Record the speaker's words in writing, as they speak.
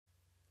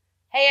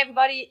Hey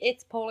everybody,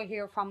 it's Paula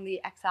here from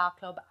the Excel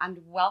Club and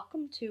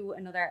welcome to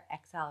another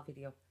Excel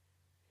video.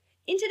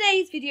 In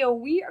today's video,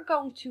 we are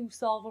going to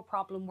solve a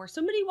problem where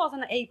somebody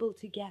wasn't able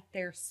to get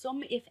their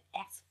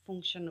SUMIFS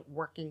function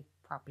working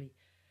properly.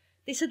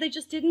 They said they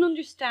just didn't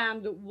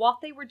understand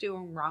what they were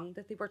doing wrong,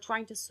 that they were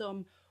trying to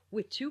sum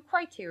with two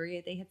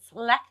criteria. They had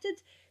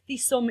selected the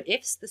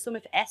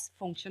SUMIFS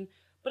function,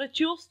 but it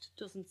just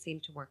doesn't seem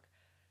to work.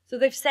 So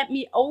they've sent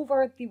me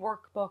over the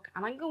workbook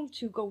and I'm going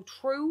to go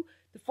through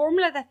the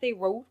formula that they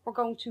wrote. We're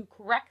going to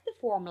correct the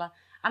formula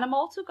and I'm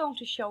also going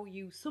to show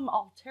you some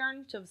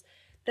alternatives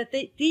that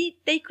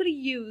they could have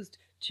used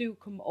to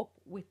come up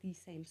with the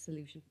same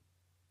solution.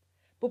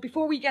 But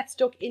before we get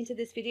stuck into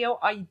this video,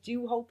 I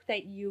do hope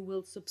that you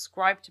will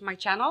subscribe to my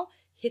channel,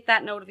 hit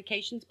that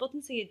notifications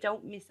button so you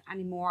don't miss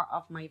any more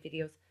of my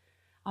videos.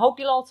 I hope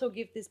you'll also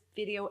give this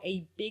video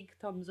a big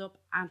thumbs up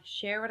and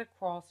share it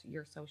across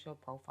your social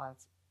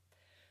profiles.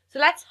 So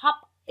let's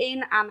hop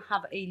in and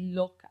have a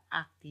look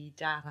at the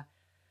data.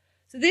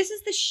 So this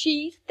is the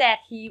sheet that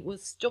he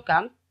was stuck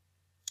on,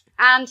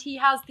 and he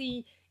has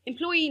the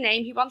employee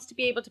name. He wants to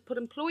be able to put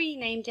employee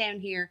name down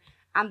here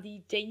and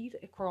the date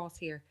across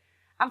here.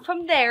 And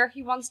from there,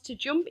 he wants to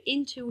jump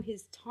into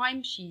his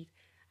timesheet.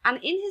 And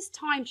in his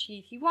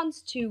timesheet, he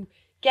wants to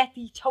get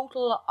the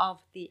total of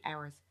the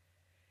hours.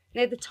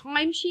 Now, the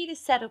timesheet is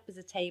set up as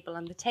a table,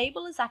 and the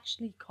table is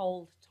actually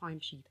called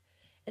timesheet.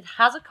 It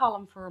has a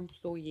column for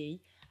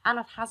employee, and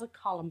it has a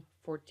column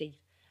for date.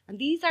 And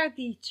these are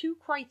the two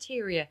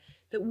criteria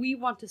that we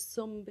want to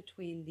sum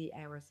between the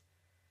hours.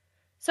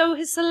 So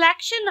his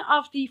selection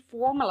of the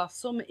formula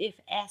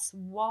SUMIFS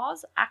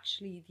was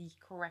actually the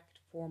correct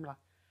formula.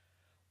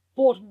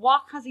 But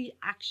what has he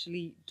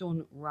actually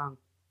done wrong?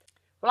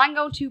 Well, I'm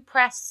going to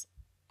press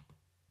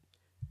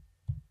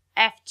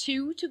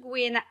F2 to go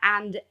in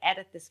and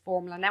edit this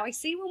formula. Now I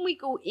see when we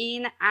go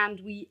in and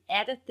we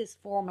edit this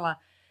formula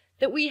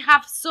that we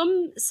have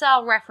some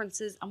cell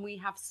references and we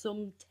have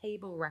some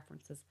table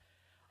references.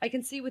 I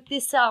can see with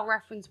this cell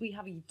reference we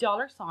have a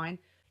 $sign.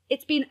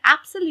 It's been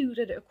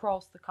absoluted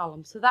across the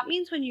columns. So that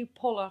means when you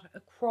pull it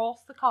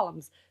across the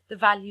columns, the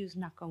value is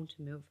not going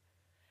to move.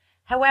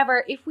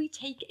 However, if we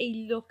take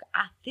a look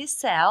at this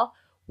cell,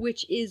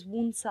 which is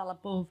one cell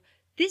above,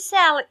 this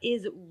cell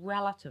is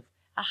relative.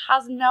 It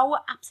has no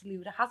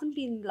absolute. It hasn't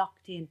been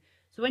locked in.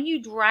 So when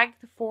you drag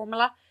the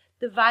formula,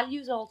 the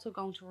value is also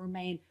going to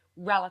remain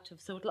relative,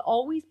 so it'll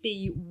always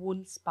be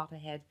one spot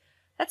ahead.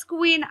 Let's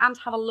go in and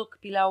have a look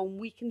below, and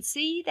we can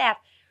see that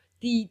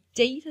the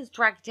date is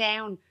dragged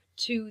down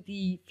to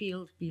the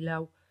field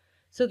below.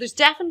 So there's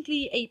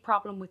definitely a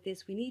problem with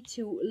this. We need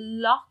to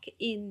lock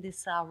in this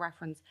cell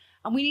reference,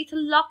 and we need to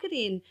lock it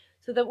in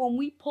so that when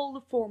we pull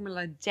the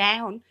formula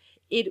down,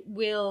 it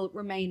will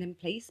remain in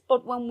place,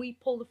 but when we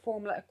pull the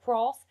formula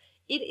across,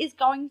 it is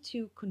going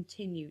to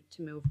continue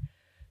to move.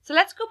 So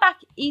let's go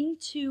back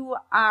into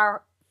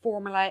our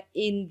formula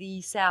in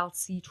the cell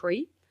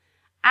C3,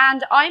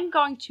 and I'm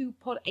going to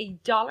put a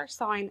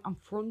 $sign in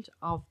front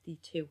of the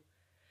 2.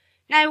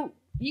 Now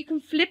you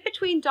can flip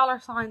between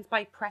 $signs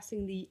by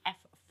pressing the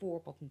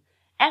F4 button.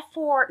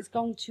 F4 is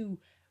going to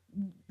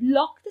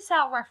lock the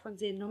cell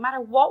reference in no matter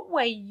what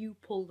way you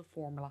pull the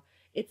formula.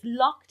 It's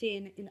locked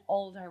in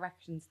all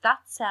directions. That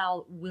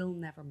cell will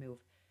never move.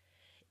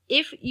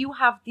 If you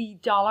have the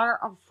dollar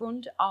in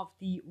front of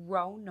the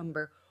row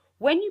number,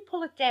 when you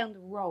pull it down the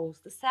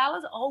rows, the cell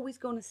is always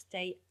going to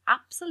stay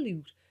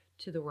absolute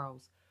to the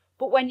rows.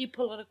 But when you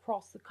pull it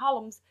across the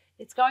columns,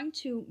 it's going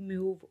to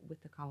move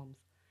with the columns.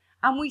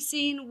 And we've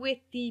seen with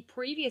the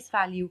previous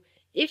value,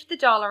 if the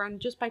dollar,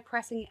 and just by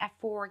pressing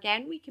F4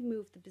 again, we can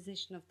move the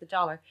position of the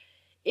dollar.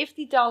 If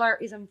the dollar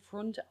is in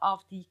front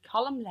of the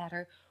column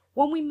letter,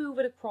 when we move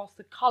it across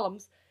the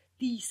columns,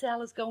 the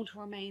cell is going to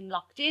remain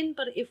locked in,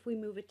 but if we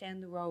move it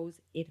down the rows,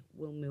 it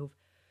will move.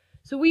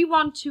 So we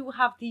want to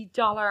have the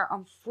dollar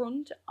in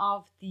front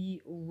of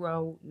the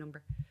row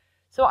number.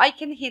 So I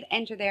can hit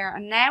enter there,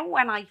 and now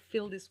when I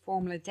fill this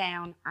formula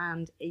down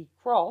and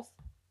across,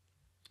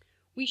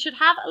 we should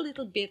have a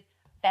little bit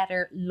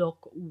better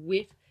luck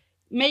with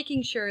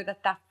making sure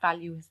that that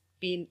value has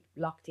been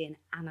locked in,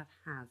 and it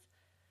has.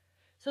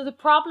 So the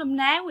problem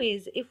now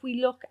is, if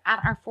we look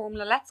at our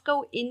formula, let's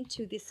go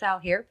into this cell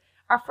here.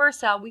 Our first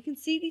cell, we can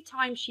see the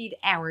timesheet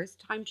hours,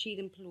 timesheet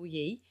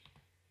employee,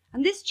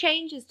 and this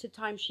changes to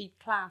timesheet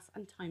class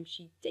and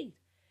timesheet date.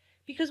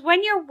 Because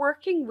when you're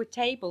working with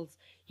tables,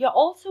 you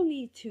also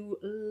need to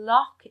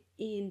lock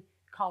in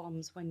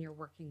columns when you're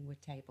working with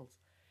tables.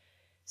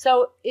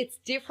 So it's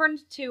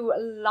different to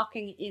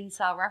locking in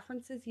cell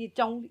references. You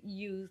don't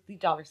use the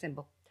dollar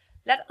symbol.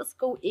 Let us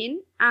go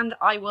in and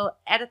I will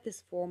edit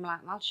this formula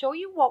and I'll show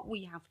you what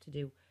we have to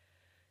do.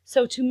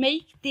 So to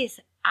make this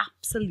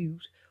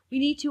absolute, we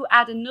need to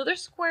add another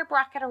square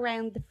bracket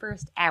around the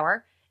first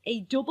hour,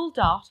 a double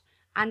dot,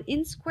 and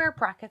in square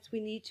brackets we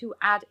need to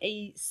add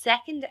a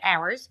second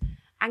hours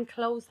and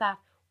close that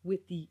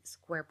with the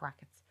square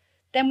brackets.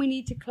 Then we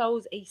need to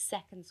close a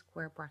second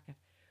square bracket.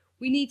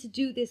 We need to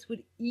do this with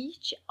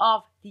each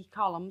of the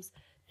columns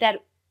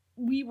that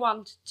we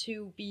want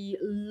to be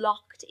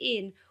locked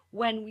in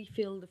when we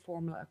fill the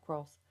formula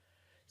across.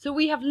 So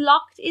we have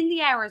locked in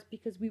the hours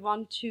because we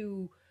want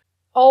to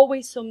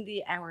always sum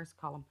the hours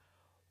column.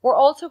 We're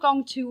also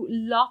going to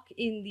lock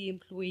in the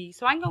employee.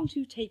 So I'm going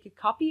to take a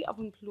copy of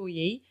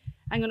employee.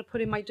 I'm going to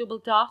put in my double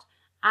dot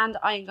and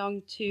I'm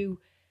going to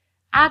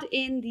add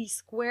in the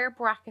square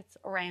brackets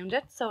around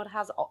it. So it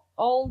has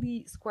all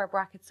the square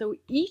brackets. So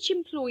each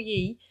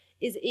employee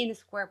is in a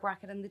square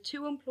bracket and the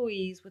two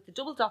employees with the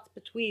double dots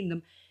between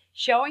them,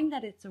 showing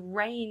that it's a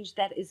range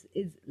that is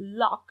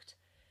locked,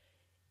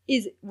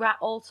 is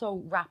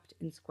also wrapped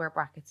in square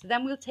brackets. So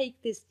then we'll take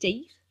this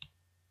date.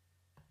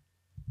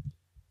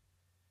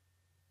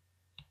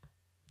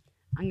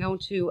 I'm going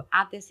to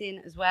add this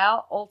in as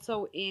well,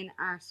 also in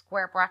our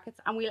square brackets,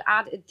 and we'll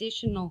add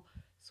additional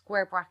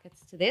square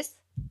brackets to this.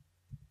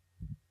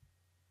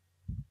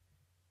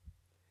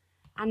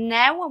 And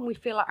now when we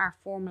fill our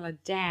formula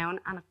down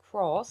and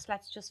across,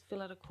 let's just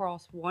fill it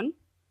across one.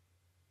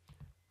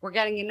 We're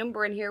getting a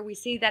number in here. We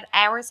see that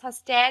hours has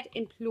stayed,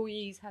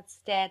 employees has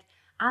stayed,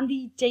 and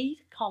the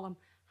date column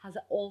has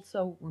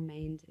also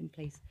remained in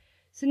place.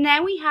 So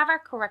now we have our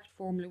correct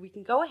formula. We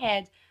can go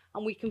ahead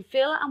and we can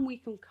fill and we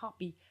can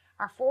copy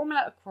our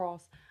formula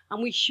across,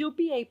 and we should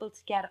be able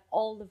to get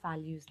all the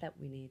values that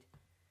we need.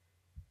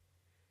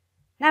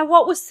 Now,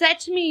 what was said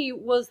to me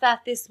was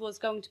that this was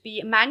going to be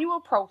a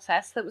manual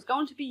process that was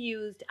going to be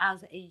used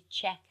as a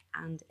check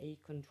and a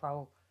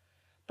control.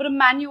 But a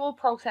manual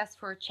process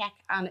for a check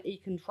and a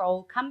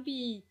control can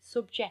be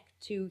subject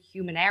to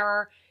human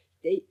error.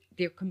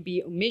 There can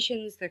be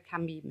omissions, there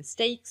can be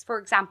mistakes. For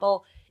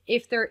example,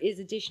 if there is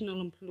additional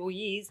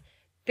employees,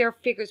 their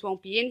figures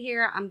won't be in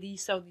here and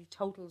so the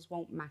totals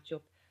won't match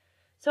up.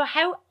 So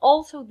how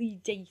also the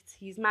dates,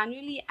 he's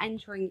manually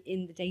entering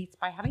in the dates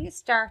by having a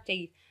start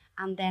date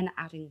and then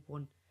adding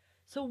 1.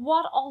 So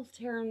what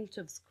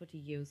alternatives could he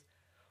use?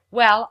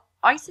 Well,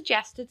 I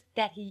suggested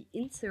that he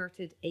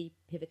inserted a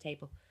pivot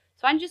table.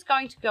 So I'm just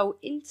going to go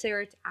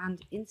insert and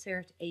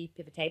insert a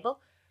pivot table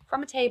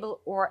from a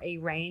table or a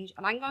range,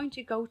 and I'm going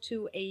to go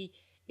to a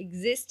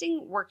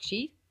existing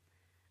worksheet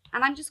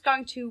and I'm just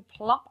going to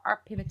plop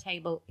our pivot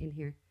table in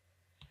here.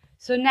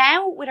 So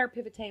now with our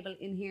pivot table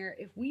in here,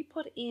 if we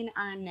put in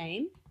our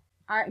name,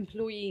 our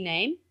employee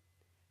name,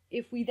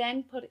 if we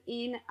then put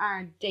in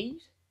our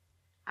date,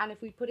 and if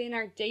we put in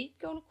our date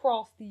going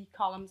across the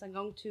columns, I'm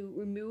going to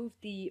remove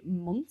the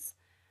months,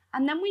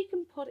 and then we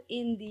can put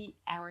in the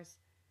hours.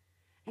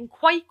 And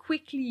quite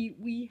quickly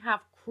we have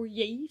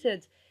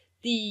created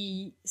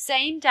the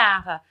same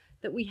data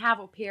that we have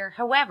up here.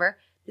 However,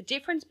 the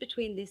difference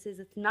between this is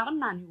it's not a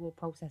manual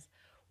process.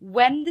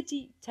 When the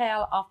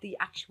detail of the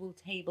actual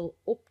table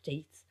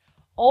updates,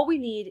 all we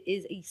need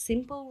is a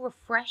simple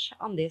refresh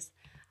on this,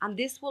 and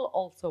this will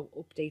also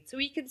update. So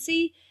you can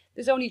see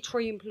there's only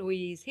 3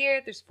 employees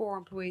here, there's 4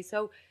 employees,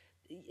 so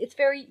it's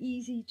very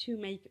easy to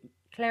make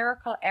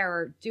clerical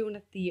error doing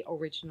it the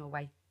original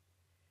way.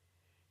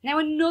 Now,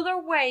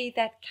 another way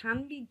that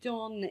can be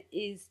done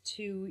is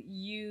to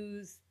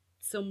use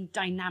some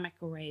dynamic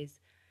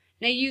arrays.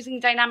 Now, using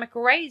dynamic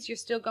arrays, you're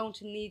still going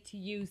to need to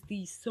use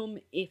the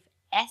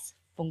SUMIFS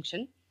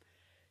function.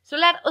 So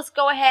let us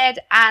go ahead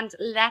and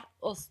let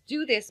us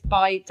do this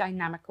by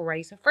dynamic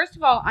array. So first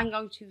of all, I'm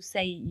going to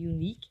say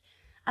unique,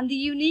 and the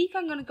unique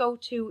I'm going to go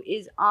to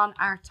is on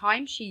our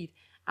timesheet,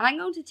 and I'm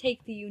going to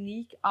take the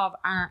unique of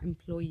our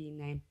employee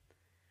name.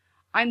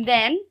 I'm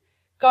then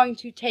going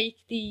to take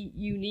the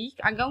unique,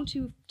 I'm going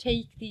to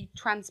take the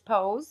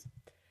transpose,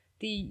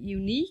 the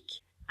unique,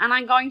 and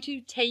I'm going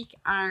to take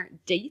our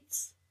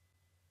dates.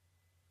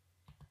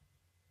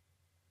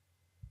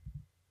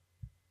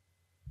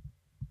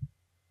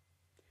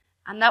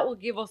 And that will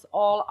give us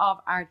all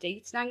of our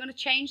dates. Now I'm going to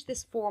change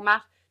this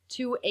format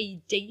to a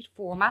date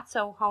format.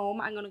 So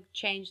home, I'm going to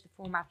change the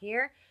format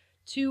here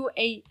to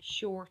a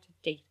short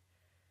date.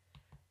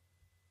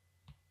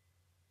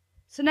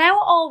 So now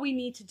all we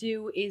need to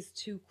do is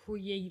to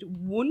create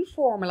one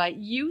formula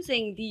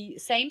using the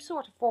same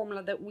sort of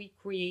formula that we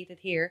created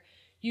here.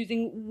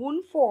 Using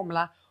one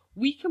formula,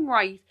 we can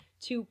write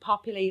to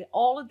populate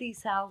all of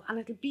these cells, and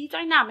it'll be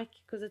dynamic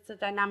because it's a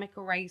dynamic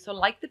array. So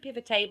like the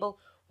pivot table,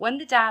 when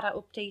the data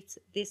updates,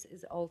 this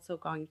is also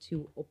going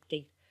to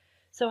update.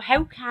 So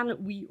how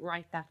can we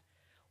write that?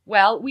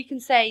 Well, we can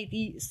say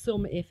the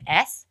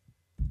SUMIFS,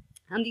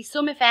 and the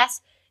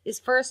SUMIFS is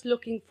first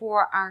looking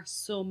for our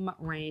sum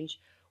range.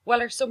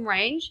 Well, our sum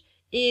range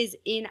is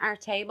in our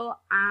table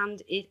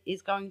and it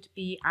is going to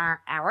be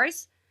our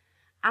hours.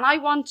 And I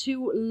want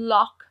to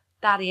lock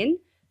that in.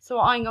 So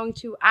I'm going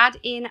to add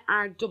in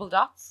our double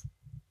dots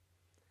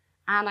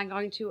and I'm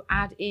going to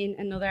add in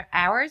another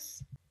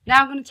hours.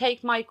 Now I'm going to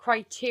take my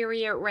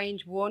criteria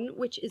range 1,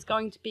 which is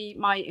going to be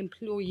my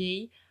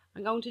employee.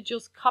 I'm going to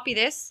just copy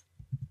this.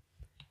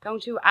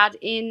 Going to add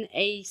in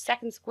a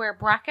second square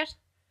bracket,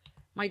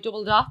 my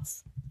double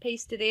dots,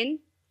 paste it in,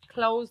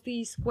 close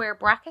these square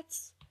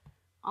brackets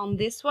on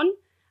this one,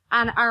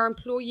 and our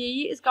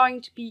employee is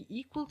going to be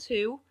equal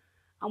to,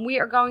 and we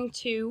are going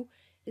to,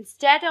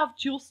 instead of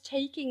just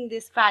taking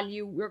this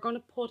value, we're going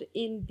to put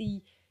in the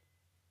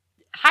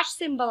hash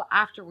symbol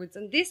afterwards,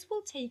 and this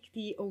will take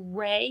the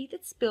array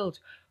that's built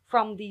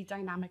from the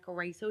dynamic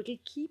array, so it'll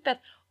keep it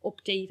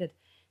updated.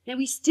 Now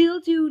we still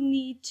do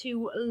need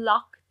to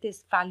lock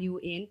this value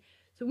in,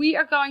 so we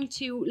are going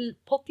to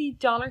put the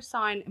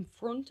 $sign in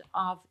front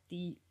of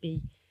the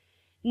B.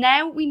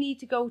 Now we need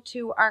to go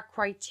to our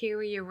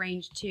criteria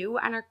range 2,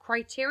 and our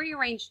criteria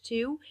range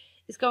 2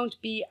 is going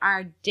to be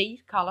our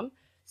date column.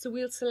 So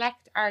we'll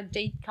select our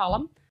date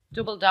column,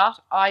 double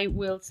dot, I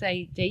will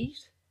say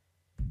date,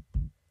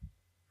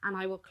 and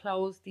I will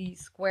close the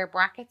square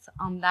brackets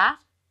on that.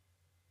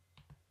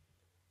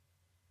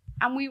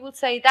 And we will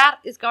say that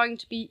is going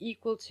to be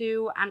equal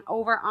to, and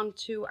over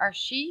onto our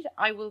sheet,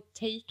 I will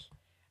take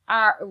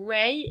our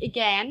array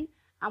again,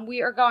 and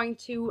we are going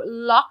to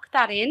lock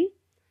that in.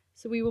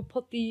 So we will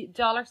put the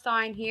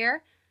 $sign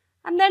here,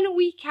 and then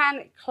we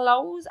can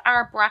close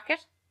our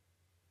bracket.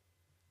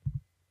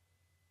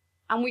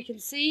 And we can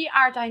see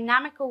our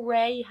dynamic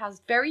array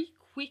has very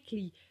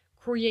quickly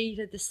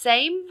created the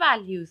same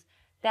values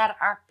that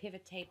our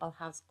pivot table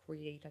has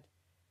created.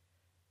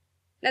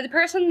 Now, the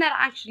person that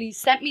actually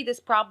sent me this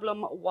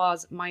problem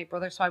was my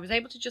brother, so I was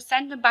able to just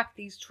send him back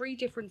these 3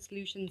 different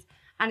solutions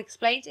and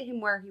explain to him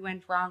where he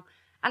went wrong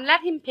and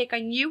let him pick. I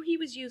knew he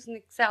was using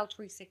Excel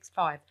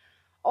 365.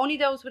 Only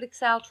those with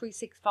Excel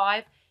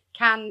 365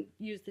 can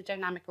use the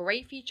dynamic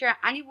array feature.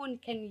 Anyone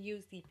can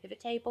use the pivot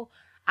table,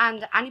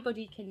 and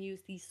anybody can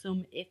use the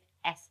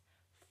SUMIFS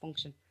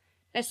function.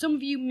 Now, some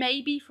of you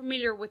may be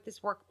familiar with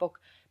this workbook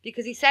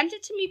because he sent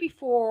it to me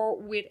before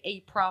with a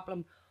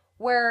problem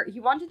where he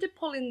wanted to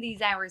pull in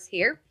these errors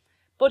here,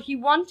 but he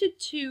wanted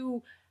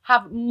to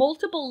have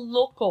multiple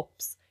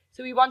lookups.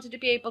 So he wanted to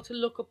be able to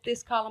look up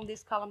this column,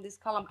 this column, this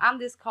column, and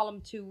this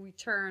column to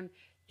return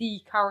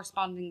the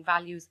corresponding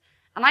values.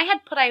 And I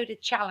had put out a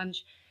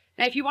challenge.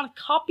 Now, if you want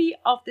a copy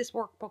of this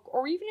workbook,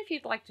 or even if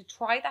you'd like to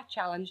try that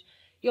challenge,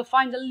 you'll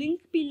find a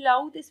link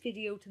below this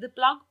video to the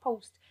blog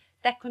post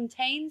that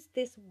contains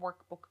this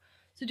workbook.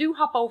 So do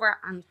hop over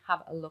and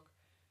have a look.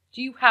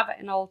 Do you have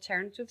an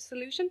alternative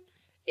solution?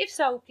 If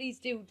so, please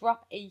do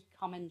drop a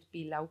comment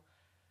below.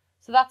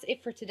 So that's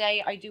it for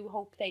today. I do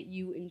hope that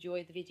you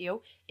enjoyed the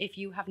video. If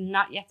you have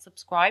not yet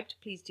subscribed,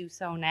 please do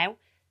so now.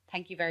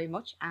 Thank you very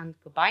much, and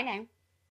goodbye now.